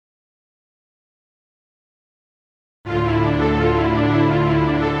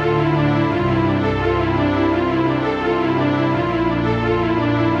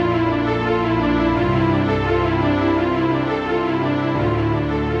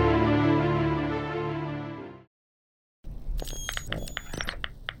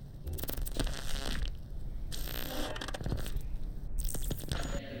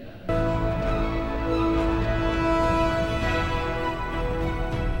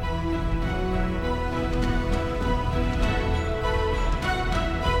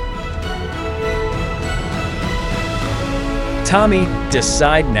Tommy,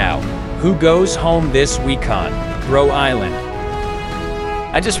 decide now. Who goes home this week on Bro Island?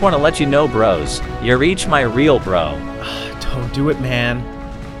 I just want to let you know, bros, you're each my real bro. Don't do it, man.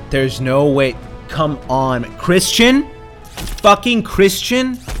 There's no way. Come on. Christian? Fucking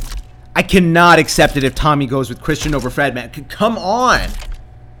Christian? I cannot accept it if Tommy goes with Christian over Fred, man. Come on.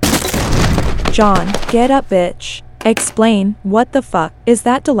 John, get up, bitch. Explain, what the fuck is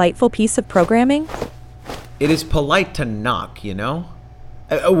that delightful piece of programming? It is polite to knock, you know?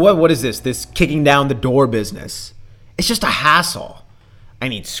 What is this kicking down the door business? It's just a hassle. I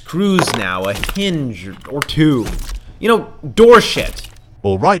need screws now, a hinge or two. You know, door shit.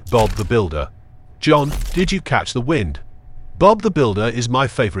 All right, Bob the Builder. John, did you catch the wind? Bob the Builder is my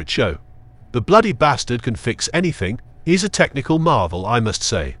favorite show. The bloody bastard can fix anything. He's a technical marvel, I must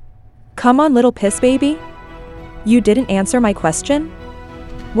say. Come on, little piss baby. You didn't answer my question?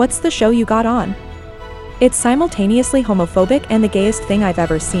 What's the show you got on? It's simultaneously homophobic and the gayest thing I've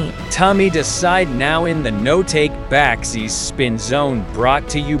ever seen. Tommy, decide now in the no-take backsies spin zone, brought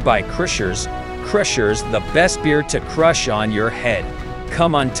to you by Crushers. Crushers, the best beer to crush on your head.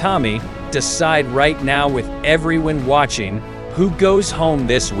 Come on, Tommy, decide right now with everyone watching who goes home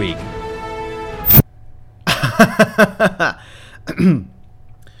this week.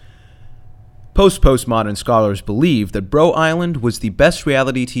 Postmodern scholars believe that Bro Island was the best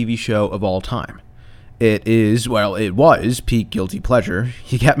reality TV show of all time. It was peak guilty pleasure,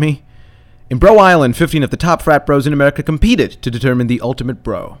 you get me? In Bro Island, 15 of the top frat bros in America competed to determine the ultimate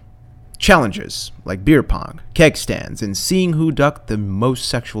bro. Challenges, like beer pong, keg stands, and seeing who ducked the most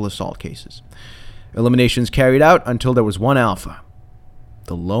sexual assault cases. Eliminations carried out until there was one alpha,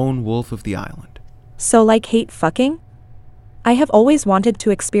 the lone wolf of the island. So like hate fucking? I have always wanted to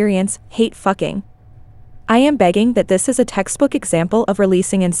experience hate fucking. I am begging that this is a textbook example of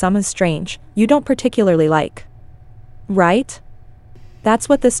releasing in some strange you don't particularly like. Right? That's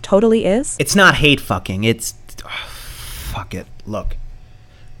what this totally is? It's not hate fucking, it's... fuck it. Look,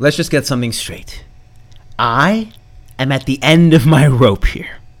 let's just get something straight. I am at the end of my rope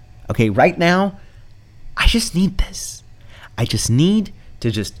here. Okay, right now, I just need this. I just need to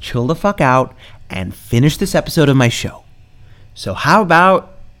just chill the fuck out and finish this episode of my show. So how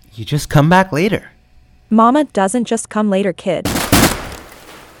about you just come back later? Mama doesn't just come later, kid.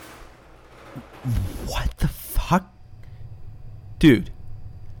 What the fuck? Dude,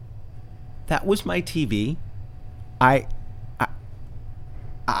 that was my TV. I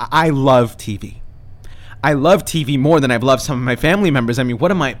love TV. I love TV more than I've loved some of my family members. I mean, what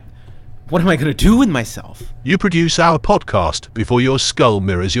am I going to do with myself? You produce our podcast before your skull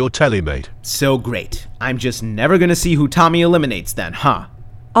mirrors your telemate. So great. I'm just never going to see who Tommy eliminates then, huh?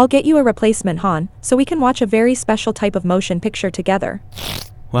 I'll get you a replacement, Han, so we can watch a very special type of motion picture together.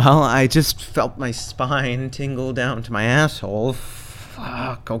 Well, I just felt my spine tingle down to my asshole.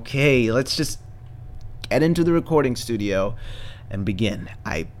 Fuck, okay, let's just get into the recording studio and begin.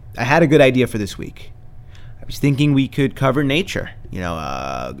 I had a good idea for this week. I was thinking we could cover nature. You know,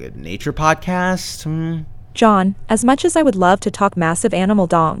 a good nature podcast. John, as much as I would love to talk massive animal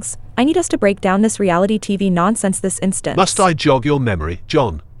dongs, I need us to break down this reality TV nonsense this instant. Must I jog your memory,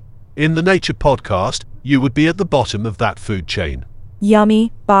 John? In the nature podcast, you would be at the bottom of that food chain.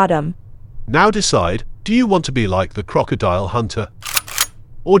 Yummy, bottom. Now decide, do you want to be like the crocodile hunter?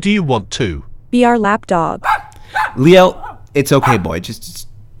 Or do you want to be our lap dog? Leo, it's okay, boy. Just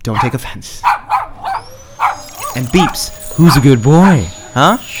don't take offense. And Beeps, who's a good boy,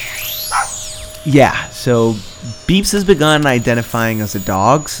 huh? Yeah, so Beeps has begun identifying as a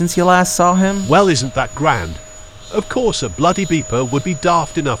dog since you last saw him. Well, isn't that grand? Of course, a bloody beeper would be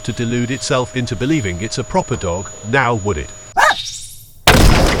daft enough to delude itself into believing it's a proper dog, now would it?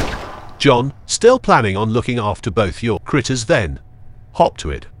 John, still planning on looking after both your critters then? Hop to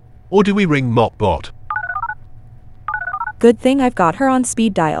it. Or do we ring Mopbot? Good thing I've got her on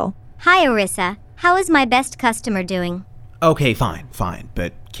speed dial. Hi, Arissa. How is my best customer doing? Okay, fine.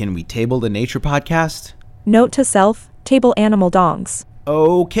 But can we table the nature podcast? Note to self, table animal dongs.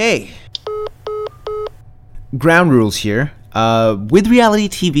 Okay. Ground rules here. With reality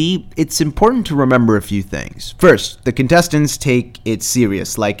TV, it's important to remember a few things. First, the contestants take it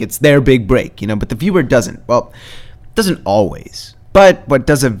serious, like it's their big break, but the viewer doesn't. Well, doesn't always. But what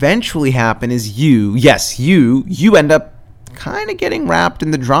does eventually happen is you end up kind of getting wrapped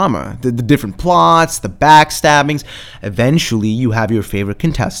in the drama, the different plots, the backstabbings. Eventually, you have your favorite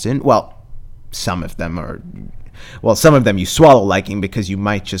contestant. Well, some of them you swallow liking because you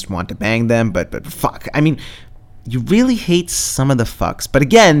might just want to bang them, but fuck. I mean, you really hate some of the fucks. But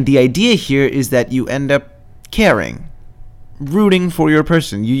again, the idea here is that you end up caring, rooting for your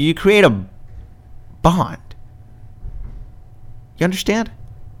person. You create a bond. You understand?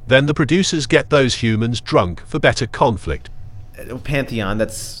 Then the producers get those humans drunk for better conflict. Pantheon,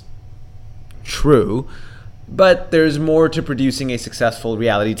 that's true. But there's more to producing a successful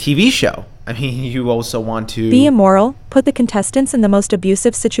reality TV show. I mean, you also want to be immoral, put the contestants in the most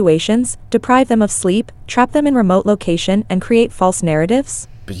abusive situations, deprive them of sleep, trap them in remote location, and create false narratives?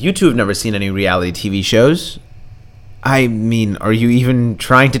 But you two have never seen any reality TV shows. I mean, are you even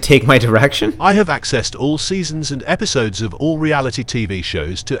trying to take my direction? I have accessed all seasons and episodes of all reality TV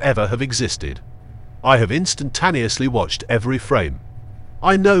shows to ever have existed. I have instantaneously watched every frame.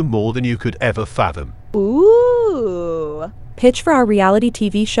 I know more than you could ever fathom. Ooh. Pitch for our reality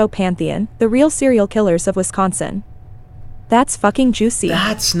TV show Pantheon, the real serial killers of Wisconsin. That's fucking juicy.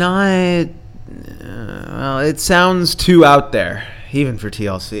 That's not... well, it sounds too out there, even for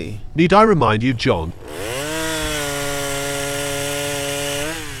TLC. Need I remind you, John?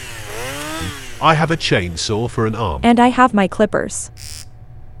 I have a chainsaw for an arm. And I have my clippers.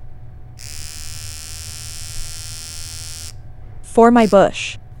 For my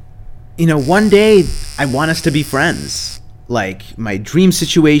bush. You know, one day, I want us to be friends. Like, my dream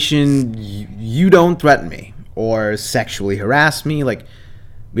situation, you don't threaten me. Or sexually harass me. Like,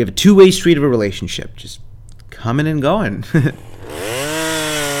 we have a two-way street of a relationship. Just coming and going.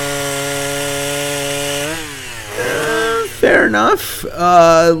 Fair enough.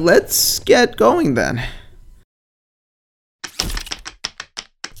 Let's get going then.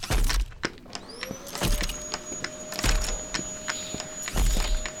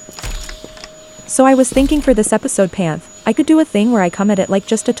 So I was thinking for this episode, Panth, I could do a thing where I come at it like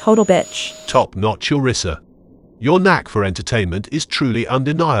just a total bitch. Top-notch, Urissa. Your knack for entertainment is truly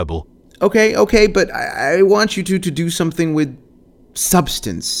undeniable. Okay, but I want you two to do something with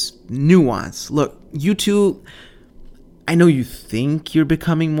substance, nuance. Look, you two... I know you think you're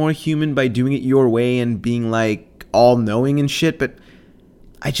becoming more human by doing it your way and being, like, all-knowing and shit, but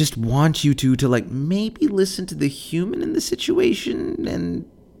I just want you two to, like, maybe listen to the human in the situation, and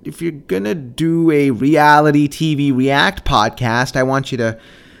if you're gonna do a reality TV react podcast, I want you to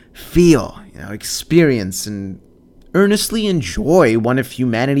feel, experience, and earnestly enjoy one of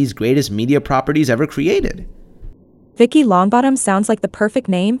humanity's greatest media properties ever created. Vicky Longbottom sounds like the perfect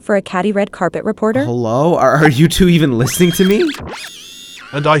name for a catty red carpet reporter. Hello? Are you two even listening to me?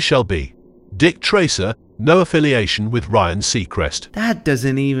 And I shall be Dick Tracer, no affiliation with Ryan Seacrest. That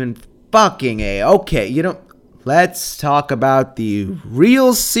doesn't even fucking A. Okay, let's talk about the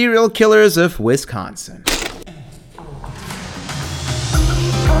real serial killers of Wisconsin.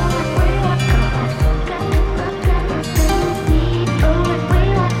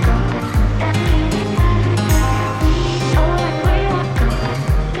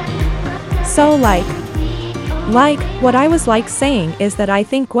 So what I was saying is that I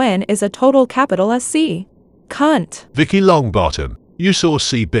think Gwen is a total capital SC. Cunt. Vicky Longbottom, you saw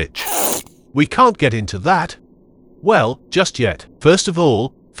C bitch. We can't get into that. Well, just yet. First of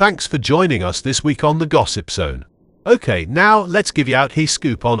all, thanks for joining us this week on the Gossip Zone. Okay, now let's give you out his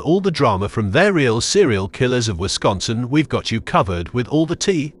scoop on all the drama from their real serial killers of Wisconsin. We've got you covered with all the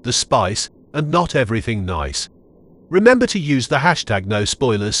tea, the spice, and not everything nice. Remember to use the hashtag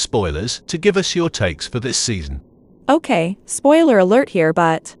 #NoSpoilers to give us your takes for this season. Okay, spoiler alert here,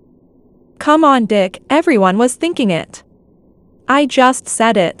 but... Come on, Dick, everyone was thinking it. I just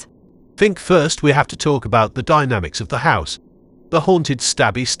said it. Think first we have to talk about the dynamics of the house. The haunted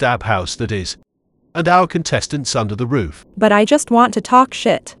stabby stab house that is. And our contestants under the roof. But I just want to talk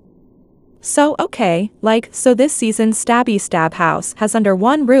shit. So this season's stabby stab house has under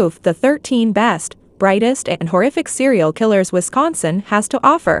one roof the 13 best, brightest and horrific serial killers Wisconsin has to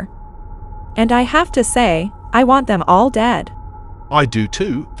offer. And I have to say, I want them all dead. I do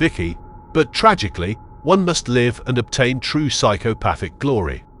too, Vicky, but tragically, one must live and obtain true psychopathic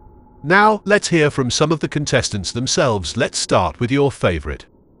glory. Now, let's hear from some of the contestants themselves. Let's start with your favorite.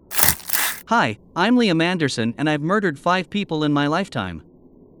 Hi, I'm Liam Anderson and I've murdered 5 people in my lifetime.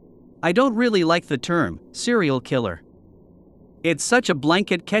 I don't really like the term, serial killer. It's such a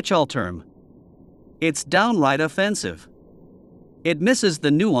blanket catch-all term. It's downright offensive. It misses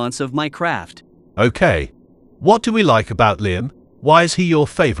the nuance of my craft. Okay. What do we like about Liam? Why is he your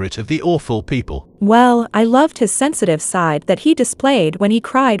favorite of the awful people? Well, I loved his sensitive side that he displayed when he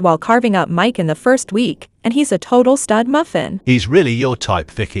cried while carving up Mike in the first week, and he's a total stud muffin. He's really your type,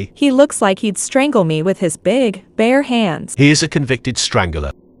 Vicky. He looks like he'd strangle me with his big, bare hands. He is a convicted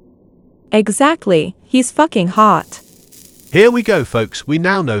strangler. Exactly. He's fucking hot. Here we go, folks. We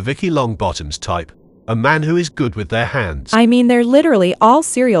now know Vicky Longbottom's type. A man who is good with their hands. I mean, they're literally all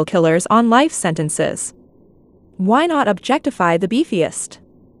serial killers on life sentences. Why not objectify the beefiest?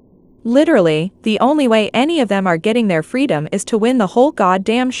 Literally, the only way any of them are getting their freedom is to win the whole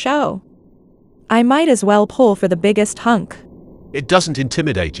goddamn show. I might as well pull for the biggest hunk. It doesn't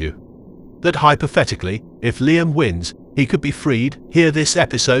intimidate you that hypothetically, if Liam wins, he could be freed, hear this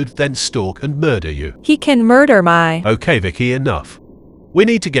episode, then stalk and murder you. He can murder my... Okay, Vicky, enough. We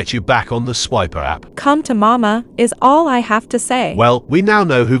need to get you back on the Swiper app. Come to mama, is all I have to say. Well, we now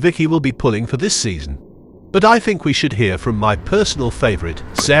know who Vicky will be pulling for this season. But I think we should hear from my personal favorite,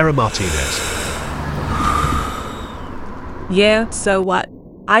 Sarah Martinez. Yeah, so what?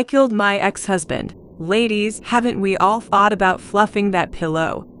 I killed my ex-husband. Ladies, haven't we all thought about fluffing that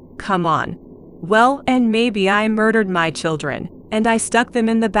pillow? Come on. Well, and maybe I murdered my children, and I stuck them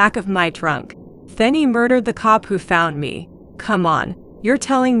in the back of my trunk. Then he murdered the cop who found me. Come on, you're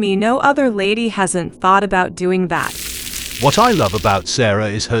telling me no other lady hasn't thought about doing that? What I love about Sarah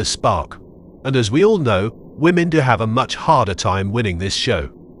is her spark. And as we all know, women do have a much harder time winning this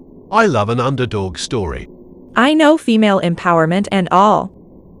show. I love an underdog story. I know female empowerment and all.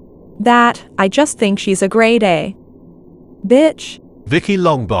 That, I just think she's a grade A. Bitch. Vicky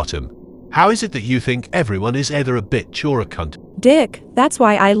Longbottom, how is it that you think everyone is either a bitch or a cunt? Dick, that's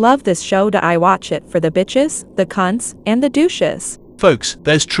why I love this show. I watch it for the bitches, the cunts, and the douches. Folks,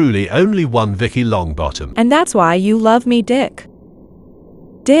 there's truly only one Vicky Longbottom. And that's why you love me, Dick.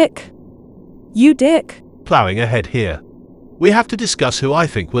 Dick. You dick. Plowing ahead here. We have to discuss who I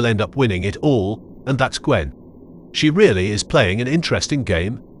think will end up winning it all, and that's Gwen. She really is playing an interesting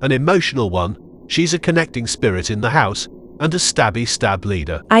game, an emotional one. She's a connecting spirit in the house, and a stabby stab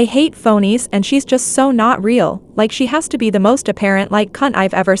leader. I hate phonies, and she's just so not real. Like, she has to be the most apparent like cunt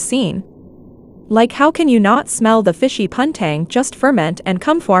I've ever seen. Like, how can you not smell the fishy puntang just ferment and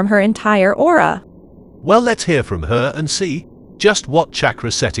come form her entire aura? Well, let's hear from her and see just what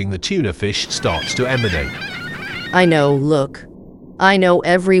chakra setting the tuna fish starts to emanate. I know, look. I know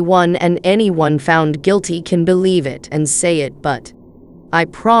everyone and anyone found guilty can believe it and say it, but I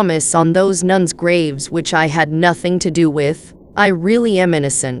promise on those nuns' graves which I had nothing to do with, I really am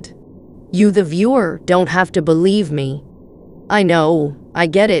innocent. You, the viewer, don't have to believe me. I know, I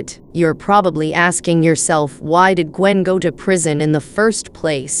get it. You're probably asking yourself, why did Gwen go to prison in the first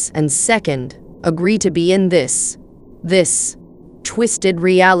place, and second, agree to be in this twisted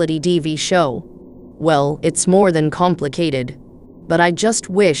reality TV show? Well, it's more than complicated. But I just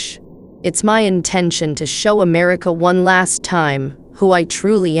wish, it's my intention to show America one last time who I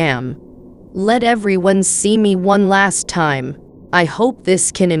truly am. Let everyone see me one last time. I hope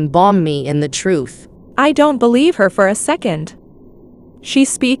this can embalm me in the truth. I don't believe her for a second. She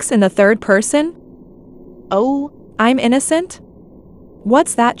speaks in the third person? Oh, I'm innocent?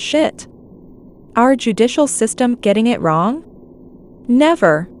 What's that shit? Our judicial system getting it wrong?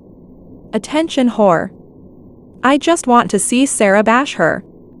 Never. Attention whore. I just want to see Sarah bash her.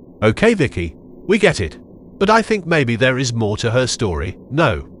 Okay, Vicky, we get it. But I think maybe there is more to her story.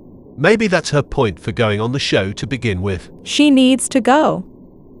 No. Maybe that's her point for going on the show to begin with. She needs to go.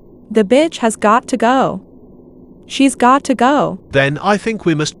 The bitch has got to go. She's got to go. Then I think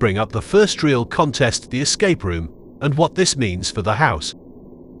we must bring up the first real contest, the escape room, and what this means for the house.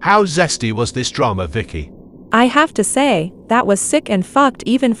 How zesty was this drama, Vicky? I have to say, that was sick and fucked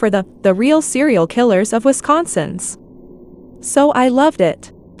even for the real serial killers of Wisconsin's. So I loved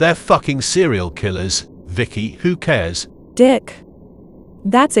it. They're fucking serial killers, Vicky, who cares? Dick.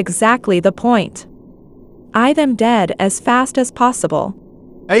 That's exactly the point. I them dead as fast as possible.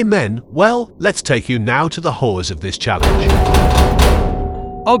 Amen. Well, let's take you now to the horrors of this challenge.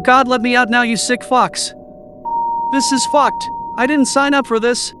 Oh God, let me out now, you sick fox. This is fucked. I didn't sign up for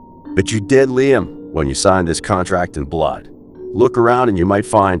this. But you did, Liam, when you signed this contract in blood. Look around and you might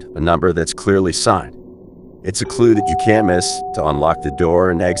find a number that's clearly signed. It's a clue that you can't miss to unlock the door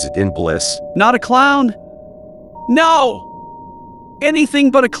and exit in bliss. Not a clown. No!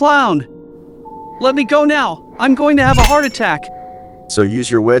 Anything but a clown. Let me go now. I'm going to have a heart attack. So use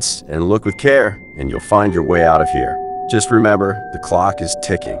your wits and look with care, and you'll find your way out of here. Just remember, the clock is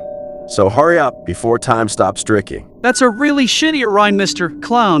ticking. So hurry up before time stops ticking. That's a really shitty rhyme, Mr.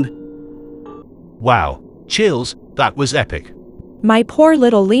 Clown. Wow. Chills, that was epic. My poor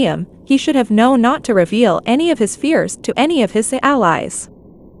little Liam, he should have known not to reveal any of his fears to any of his allies.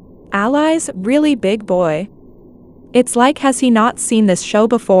 Allies? Really, big boy? It's like, has he not seen this show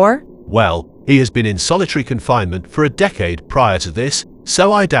before? Well, he has been in solitary confinement for a decade prior to this,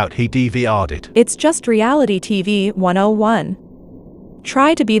 so I doubt he DVR'd it. It's just reality TV 101.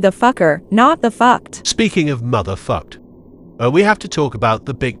 Try to be the fucker, not the fucked. Speaking of motherfucked, we have to talk about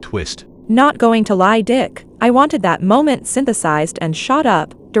the big twist. Not going to lie, Dick. I wanted that moment synthesized and shot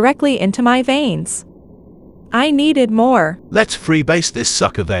up directly into my veins. I needed more. Let's freebase this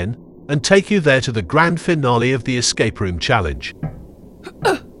sucker then. and take you there to the grand finale of the escape room challenge.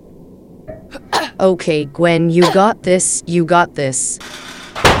 Okay, Gwen, you got this, you got this.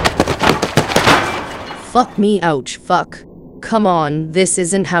 Fuck me, ouch, fuck. Come on, this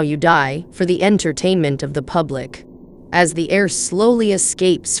isn't how you die, for the entertainment of the public. As the air slowly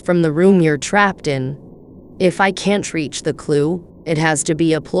escapes from the room you're trapped in. If I can't reach the clue, it has to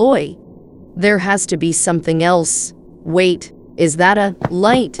be a ploy. There has to be something else. Wait, is that a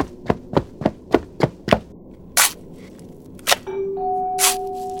light?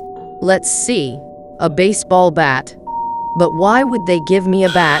 Let's see. A baseball bat. But why would they give me a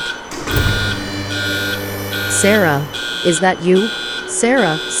bat? Sarah, is that you?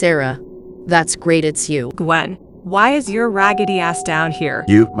 Sarah. That's great, it's you. Gwen, why is your raggedy ass down here?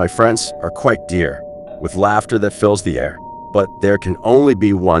 You, my friends, are quite dear, with laughter that fills the air. But there can only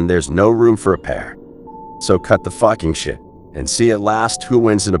be one, there's no room for a pair. So cut the fucking shit, and see at last who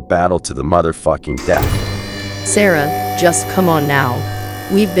wins in a battle to the motherfucking death. Sarah, just come on now.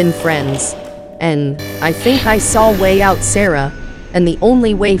 We've been friends. And I think I saw a way out, Sarah. And the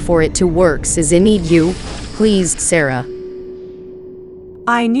only way for it to works is in need you. Please, Sarah.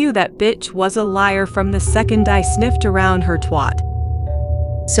 I knew that bitch was a liar from the second I sniffed around her twat.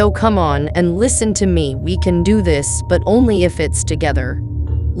 So come on and listen to me. We can do this, but only if it's together.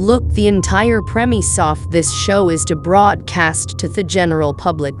 Look, the entire premise of this show is to broadcast to the general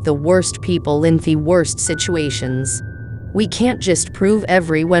public the worst people in the worst situations. We can't just prove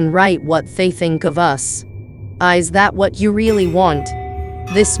everyone right what they think of us. Is that what you really want?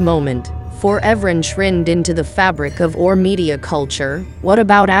 This moment, forever enshrined into the fabric of our media culture. What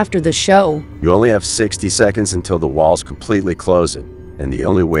about after the show? You only have 60 seconds until the walls completely close it, and the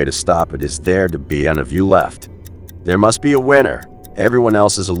only way to stop it is there to be none of you left. There must be a winner. Everyone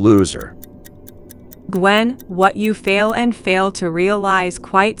else is a loser. Gwen, what you fail to realize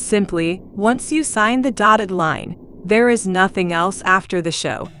quite simply, once you sign the dotted line, there is nothing else after the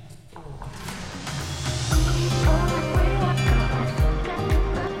show.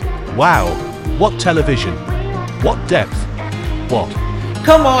 Wow, what television? What depth? What?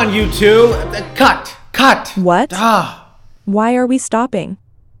 Come on, you two! Cut! What? Ah! Why are we stopping?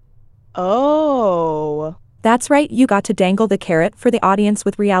 Oh. That's right, you got to dangle the carrot for the audience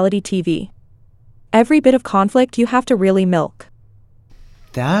with reality TV. Every bit of conflict you have to really milk.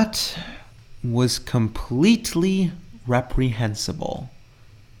 That was completely reprehensible.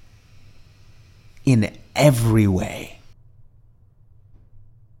 In every way.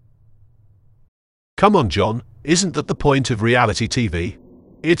 Come on, John, isn't that the point of reality TV?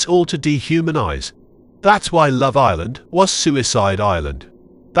 It's all to dehumanize. That's why Love Island was Suicide Island.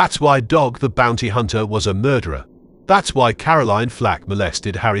 That's why Dog the Bounty Hunter was a murderer. That's why Caroline Flack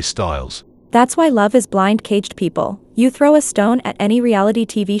molested Harry Styles. That's why Love is Blind caged people. You throw a stone at any reality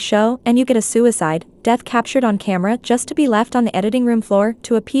TV show and you get a suicide, death captured on camera just to be left on the editing room floor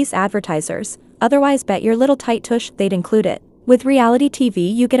to appease advertisers. Otherwise bet your little tight tush they'd include it. With reality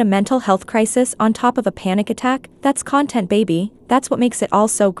TV you get a mental health crisis on top of a panic attack. That's content, baby. That's what makes it all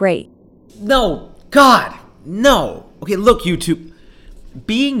so great. No, God, no. Okay, look, YouTube.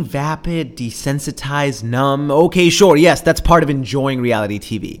 Being vapid, desensitized, numb, okay, sure, yes, that's part of enjoying reality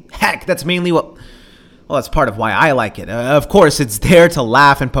TV. Heck, that's mainly that's part of why I like it. Of course, it's there to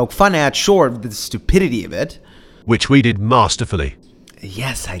laugh and poke fun at, sure, the stupidity of it. Which we did masterfully.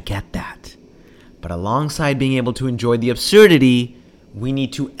 Yes, I get that. But alongside being able to enjoy the absurdity, we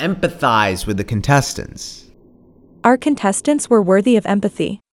need to empathize with the contestants. Our contestants were worthy of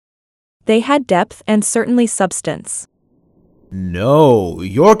empathy. They had depth and certainly substance. No,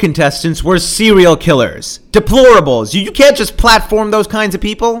 your contestants were serial killers. Deplorables. You can't just platform those kinds of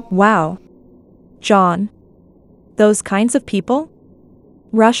people. Wow. John. Those kinds of people?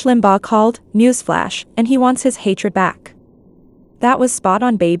 Rush Limbaugh called, newsflash, and he wants his hatred back. That was spot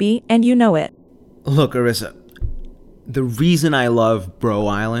on, baby, and you know it. Look, Arissa, the reason I love Bro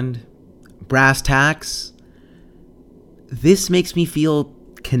Island, brass tacks, this makes me feel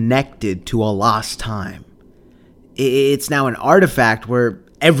connected to a lost time. It's now an artifact where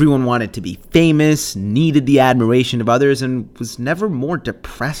everyone wanted to be famous, needed the admiration of others, and was never more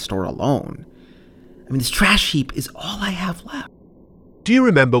depressed or alone. I mean, this trash heap is all I have left. Do you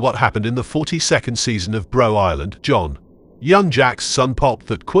remember what happened in the 42nd season of Bro Island, John? Young Jack's son Pop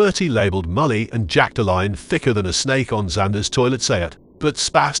that QWERTY labelled Mully and jacked a line thicker than a snake on Xander's toilet sayat, but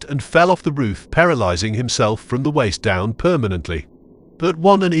spazzed and fell off the roof, paralysing himself from the waist down permanently. But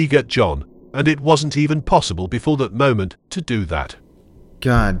won an EGOT, John, and it wasn't even possible before that moment to do that.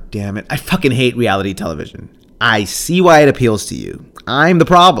 God damn it. I fucking hate reality television. I see why it appeals to you. I'm the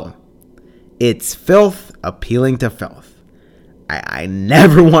problem. It's filth appealing to filth. I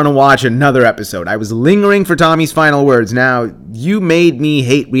never want to watch another episode. I was lingering for Tommy's final words. Now, you made me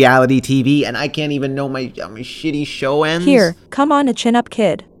hate reality TV, and I can't even know my shitty show ends. Here, come on, a chin-up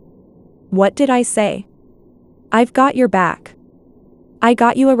kid. What did I say? I've got your back. I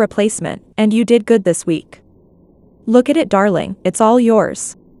got you a replacement, and you did good this week. Look at it, darling. It's all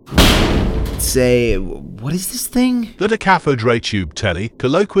yours. Say, what is this thing? The Takeover tube telly,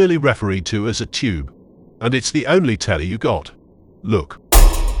 colloquially referred to as a tube. And it's the only telly you got. Look.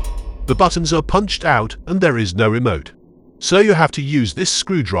 The buttons are punched out and there is no remote. So you have to use this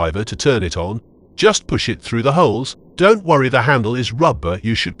screwdriver to turn it on. Just push it through the holes. Don't worry, the handle is rubber,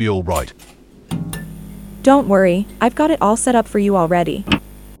 you should be alright. Don't worry, I've got it all set up for you already.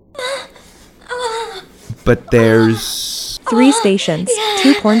 But there's 3 stations,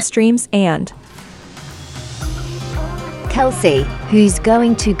 2 porn streams, and Kelsey, who's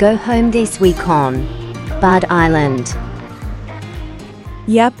going to go home this week on Bud Island.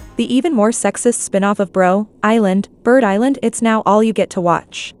 Yep, the even more sexist spin-off of Bro Island, Bird Island. It's now all you get to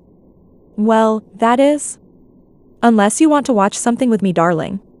watch. Well, that is. Unless you want to watch something with me,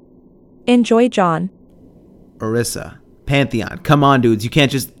 darling. Enjoy, John. Orissa, Pantheon, come on, dudes. You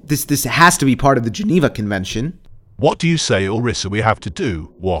can't just... This has to be part of the Geneva Convention. What do you say, Orissa, we have to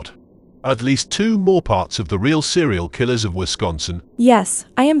do? What? At least 2 more parts of the real serial killers of Wisconsin? Yes,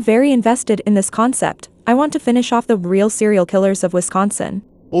 I am very invested in this concept. I want to finish off the real serial killers of Wisconsin.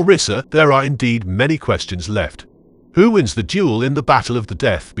 Orissa, there are indeed many questions left. Who wins the duel in the battle of the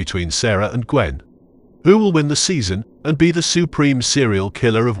death between Sarah and Gwen? Who will win the season and be the supreme serial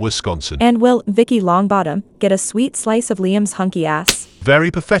killer of Wisconsin? And will Vicky Longbottom get a sweet slice of Liam's hunky ass?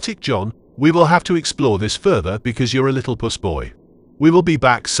 Very pathetic, John. We will have to explore this further because you're a little puss boy. We will be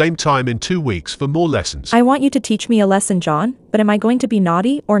back same time in 2 weeks for more lessons. I want you to teach me a lesson, John, but am I going to be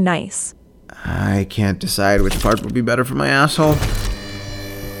naughty or nice? I can't decide which part would be better for my asshole.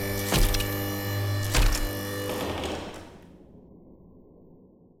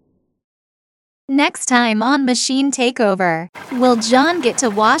 Next time on Machine Takeover, will John get to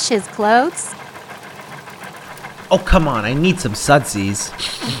wash his clothes? Oh, come on, I need some sudsies.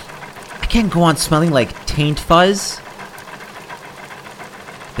 I can't go on smelling like taint fuzz.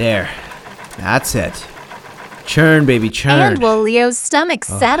 There. That's it. Churn, baby, churn. And will Leo's stomach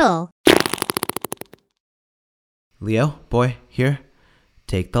settle? Leo, boy, here.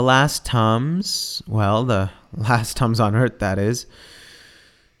 Take the last Tums. Well, the last Tums on Earth, that is.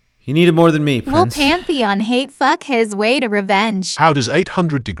 You need it more than me, Prince. Will Pantheon hate fuck his way to revenge? How does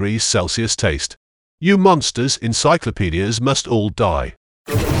 800 degrees Celsius taste? You monsters, encyclopedias must all die.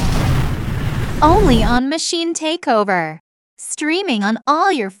 Only on Machine Takeover. Streaming on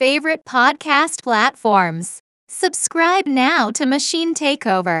all your favorite podcast platforms. Subscribe now to Machine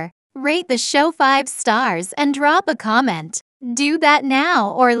Takeover. Rate the show 5 stars and drop a comment. Do that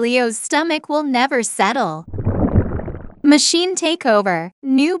now or Leo's stomach will never settle. Machine Takeover.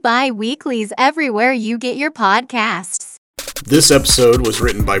 New bi-weeklies everywhere you get your podcasts. This episode was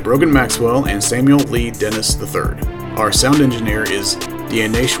written by Brogan Maxwell and Samuel Lee Dennis III. Our sound engineer is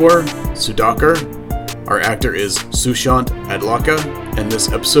Dyaneshwar Sudhakar. Our actor is Sushant Adlaka, and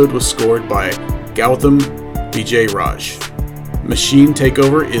this episode was scored by Gautam Vijay Raj. Machine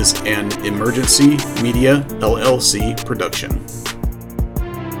Takeover is an Emergency Media LLC production.